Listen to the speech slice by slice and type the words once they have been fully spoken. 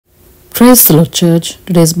Praise the Lord, Church.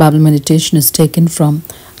 Today's Bible meditation is taken from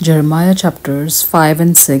Jeremiah chapters 5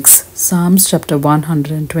 and 6, Psalms chapter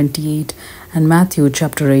 128, and Matthew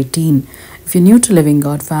chapter 18. If you're new to Living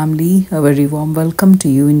God family, a very warm welcome to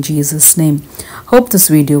you in Jesus' name. Hope this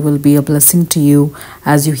video will be a blessing to you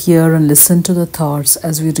as you hear and listen to the thoughts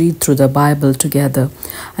as we read through the Bible together.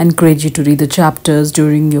 I encourage you to read the chapters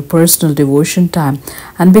during your personal devotion time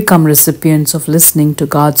and become recipients of listening to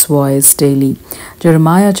God's voice daily.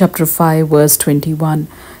 Jeremiah chapter 5 verse 21.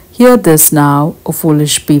 Hear this now, O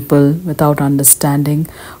foolish people without understanding,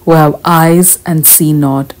 who have eyes and see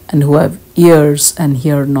not, and who have ears and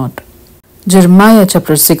hear not. Jeremiah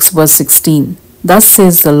chapter 6 verse 16. Thus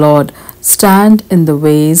says the Lord, stand in the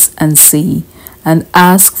ways and see, and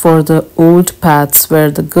ask for the old paths where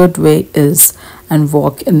the good way is, and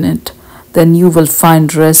walk in it. Then you will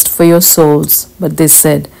find rest for your souls. But they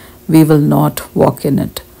said, we will not walk in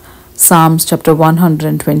it. Psalms chapter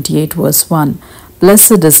 128 verse 1.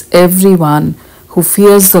 Blessed is everyone who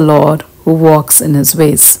fears the Lord, who walks in his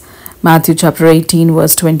ways. Matthew chapter 18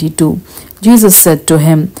 verse 22. Jesus said to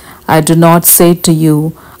him, I do not say to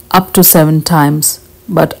you up to 7 times,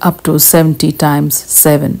 but up to 70 times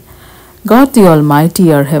 7. God the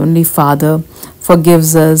Almighty, our Heavenly Father,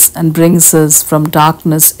 forgives us and brings us from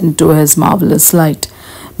darkness into His marvelous light.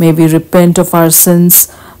 May we repent of our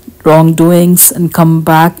sins, wrongdoings, and come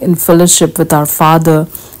back in fellowship with our Father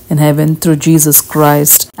in heaven through Jesus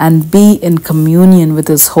Christ, and be in communion with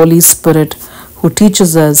His Holy Spirit, who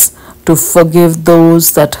teaches us to forgive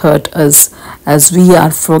those that hurt us, as we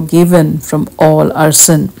are forgiven from all our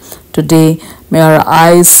sin. Today, may our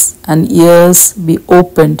eyes and ears be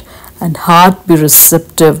opened and heart be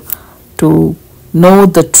receptive to know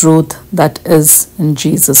the truth that is in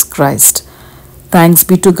Jesus Christ. Thanks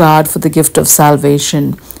be to God for the gift of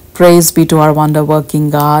salvation. Praise be to our wonder-working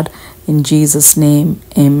God. In Jesus' name,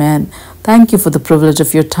 amen. Thank you for the privilege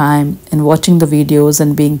of your time in watching the videos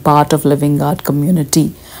and being part of Living God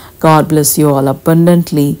community. God bless you all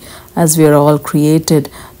abundantly, as we are all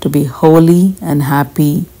created to be holy and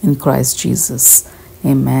happy in Christ Jesus.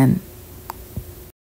 Amen.